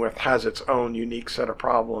grappling with has its own unique set of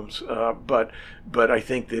problems, but I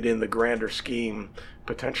think that in the grander scheme,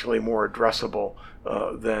 potentially more addressable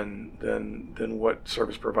than what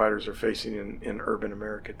service providers are facing in urban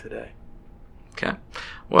America today. Okay.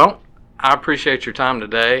 Well, I appreciate your time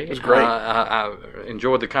today. It was great. I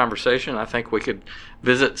enjoyed the conversation. I think we could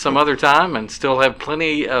visit some other time and still have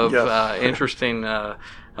plenty of interesting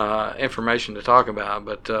information to talk about.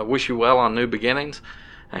 But wish you well on new beginnings.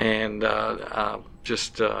 And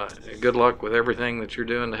just good luck with everything that you're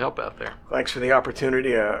doing to help out there. Thanks for the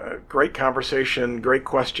opportunity. Great conversation, great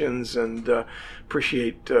questions, and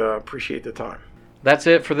appreciate the time. That's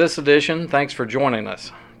it for this edition. Thanks for joining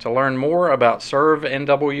us. To learn more about Serve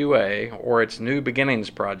NWA or its New Beginnings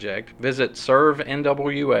project, visit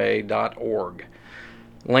servenwa.org.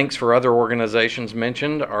 Links for other organizations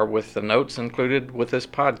mentioned are with the notes included with this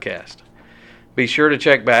podcast. Be sure to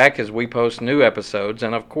check back as we post new episodes,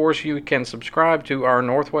 and of course you can subscribe to our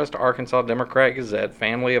Northwest Arkansas Democrat Gazette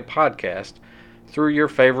family of podcasts through your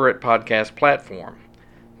favorite podcast platform.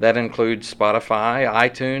 That includes Spotify,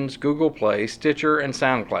 iTunes, Google Play, Stitcher, and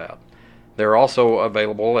SoundCloud. They're also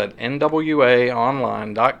available at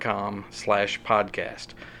nwaonline.com/podcast.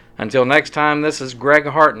 Until next time, this is Greg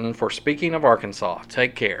Harton for Speaking of Arkansas.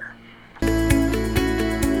 Take care.